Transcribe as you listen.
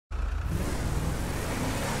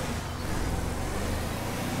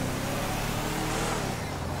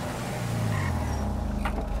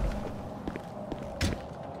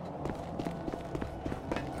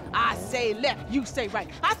say left, you say right.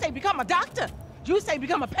 I say become a doctor. You say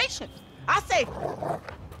become a patient. I say,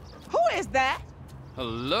 who is that?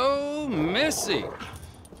 Hello, Missy.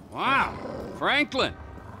 Wow, Franklin.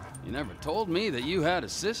 You never told me that you had a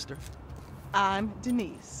sister. I'm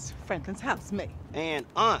Denise, Franklin's housemate. And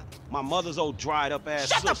Aunt, my mother's old dried-up ass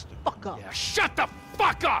sister. Shut the fuck up! Yeah, shut the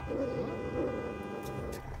fuck up!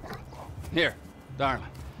 Here, darling,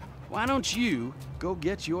 why don't you go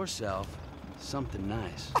get yourself something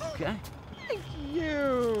nice, okay? Thank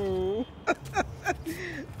you.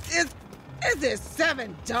 Is it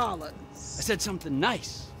 $7? I said something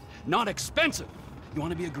nice, not expensive. You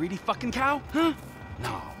want to be a greedy fucking cow, huh?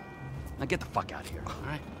 No. Now get the fuck out of here, all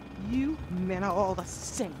right? You men are all the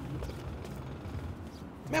same.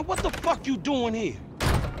 Man, what the fuck you doing here?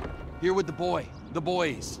 Here with the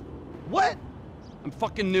boys. What? I'm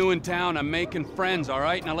fucking new in town. I'm making friends, all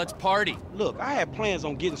right? Now let's party. Look, I had plans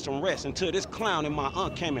on getting some rest until this clown and my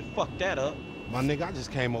aunt came and fucked that up. My nigga, I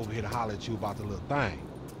just came over here to holler at you about the little thing.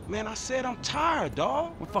 Man, I said I'm tired,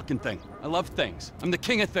 dawg. What fucking thing? I love things. I'm the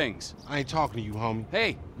king of things. I ain't talking to you, homie.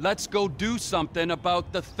 Hey, let's go do something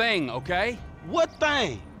about the thing, okay? What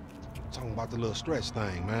thing? I'm talking about the little stretch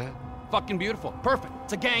thing, man. Fucking beautiful. Perfect.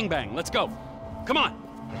 It's a gangbang. Let's go. Come on.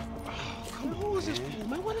 Come on, who is this fool,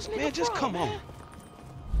 man? What is nigga Man, just come on.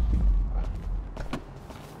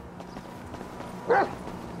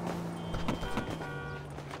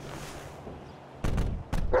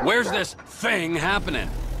 Where's this thing happening?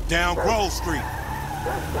 Down Grove Street.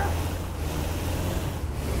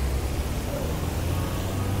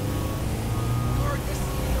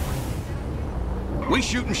 We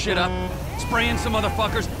shooting shit up, spraying some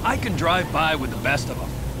motherfuckers. I can drive by with the best of them.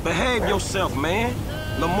 Behave yourself, man.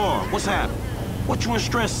 Lamar, what's happening? What you in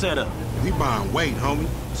stress set up? We buying weight, homie.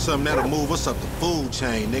 Something that'll move us up the food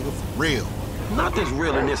chain, nigga, for real. Not this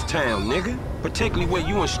real in this town, nigga. Particularly where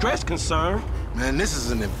you in stress concerned. Man, this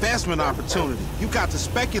is an investment opportunity. You got to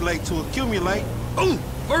speculate to accumulate. Ooh,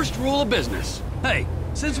 first rule of business. Hey,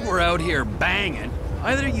 since we're out here banging,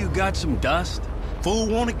 either you got some dust? Fool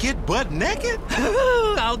wanna get butt naked?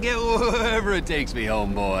 I'll get wherever it takes me,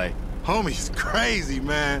 homeboy. Homie's crazy,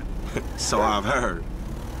 man. So I've heard.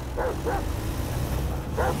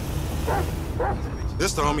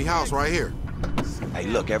 This the homie house right here. Hey,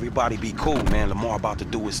 look, everybody be cool, man. Lamar about to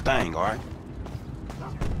do his thing, all right?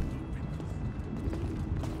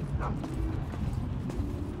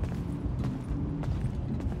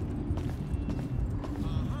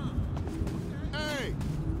 Hey,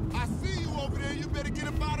 I see you over there. You better get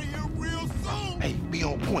up out of here real soon. Hey, be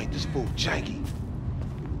on point, this fool janky.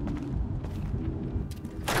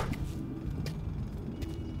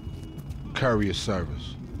 Courier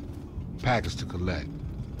service. Package to collect.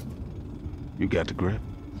 You got the grip?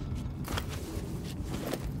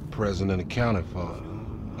 Present and accounted for.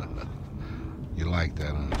 You like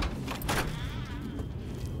that, huh?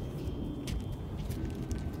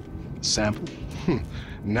 Sample?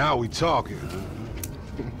 Now we talking.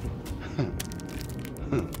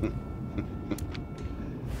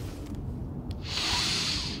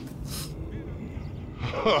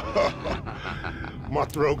 My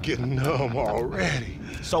throat getting numb already.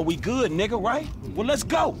 So we good, nigga, right? Well, let's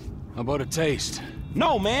go. How about a taste?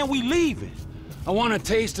 No, man, we leaving. I want a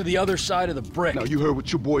taste of the other side of the brick. Now, you heard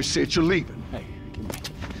what your boy said, you're leaving. Hey,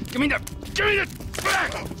 give me the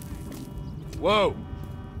back! Whoa.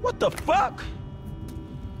 What the fuck?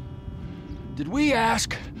 Did we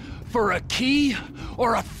ask for a key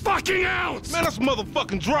or a fucking ounce? Man, that's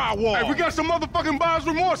motherfucking drywall. Hey, we got some motherfucking buyer's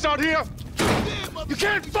remorse out here. You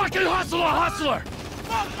can't fucking hustle a hustler!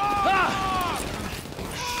 Ah!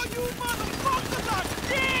 Oh, you motherfuckers are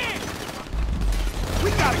dead! We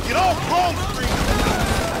gotta get off Grove Street.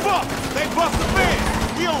 Fuck, they bust the van.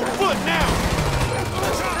 We on foot now.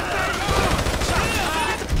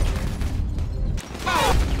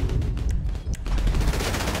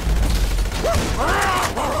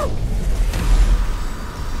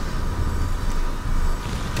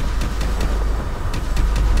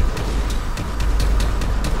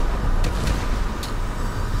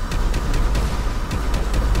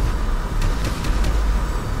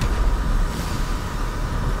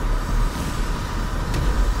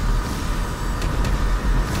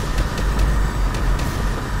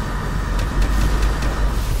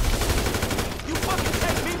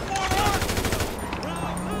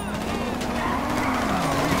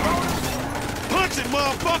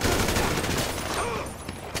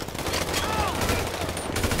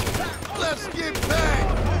 Let's get back!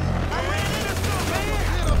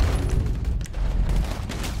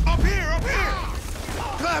 Up here!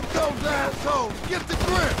 Clap those assholes! Get the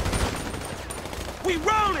grip! We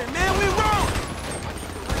rolling, man, we rolling!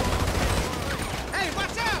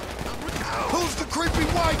 creepy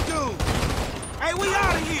white dude. Hey, we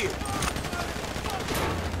out of here.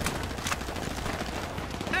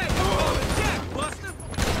 Hey, Jack, Buster.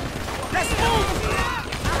 Let's move.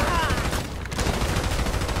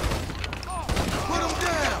 Put him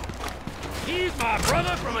down. He's my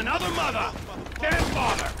brother from another mother. Can't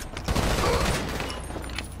bother.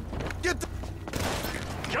 Get the...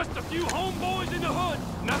 Just a few homeboys in the hood.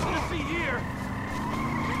 Nothing to see here.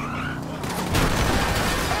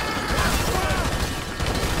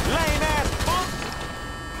 Lame ass punk.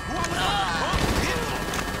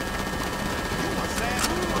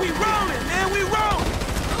 We rolling, man, we rolling.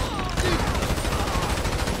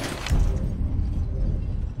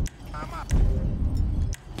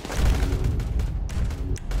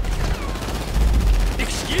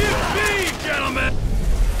 Excuse me, gentlemen.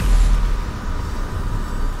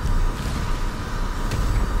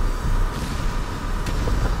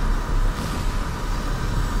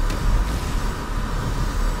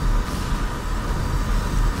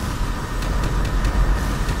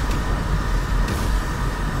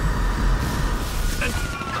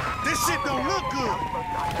 This shit don't look good.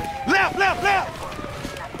 Left, left, left.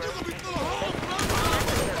 You gonna be full of holes,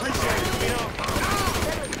 Appreciate it, Vito.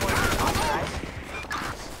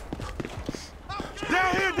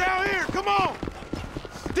 Down here, come on.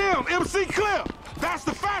 Damn, MC Clip. That's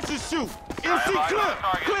the fastest shoot. MC Clip,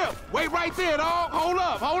 Clip. Wait right there, dog. Hold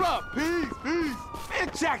up. Peace. Man,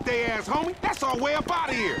 jack they ass, homie. That's our way up out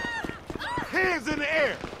of here. Hands in the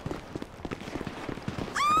air.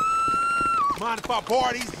 Mind if I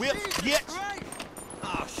borrow these whips, yet?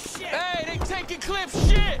 Oh, shit. Hey, they taking Clip's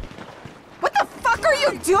shit. What the fuck are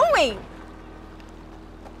you doing?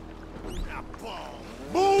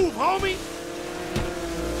 Move, homie.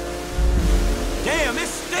 Damn,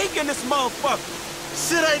 it's stinking this motherfucker.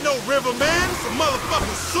 Shit ain't no river, man. It's a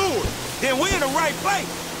motherfucking sewer. Then we in the right place.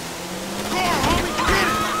 Car, homie, get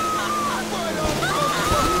it.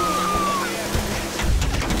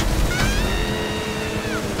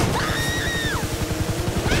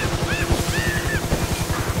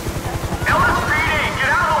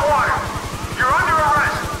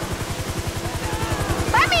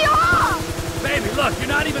 Baby, look, you're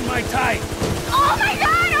not even my type. Oh my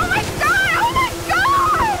god! Oh my god! Oh my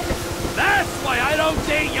god! That's why I don't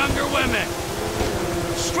date younger women.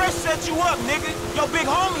 Stress set you up, nigga. Your big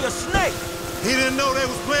homie a snake. He didn't know they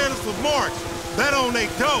was planning for March. Bet on they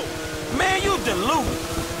dough. Man, you deluded.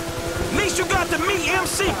 At least you got to meet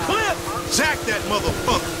MC Clip. Jack that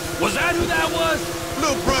motherfucker. Was that who that was?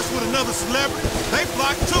 Little brush with another celebrity. They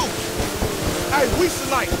flocked too. Hey, we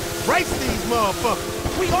should like race these motherfuckers.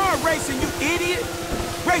 We are racing, you idiot.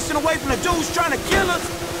 Racing away from the dudes trying to kill us.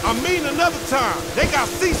 I mean another time. They got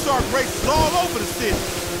sea shark races all over the city.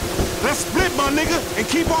 Let's split, my nigga, and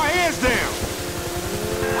keep our heads down.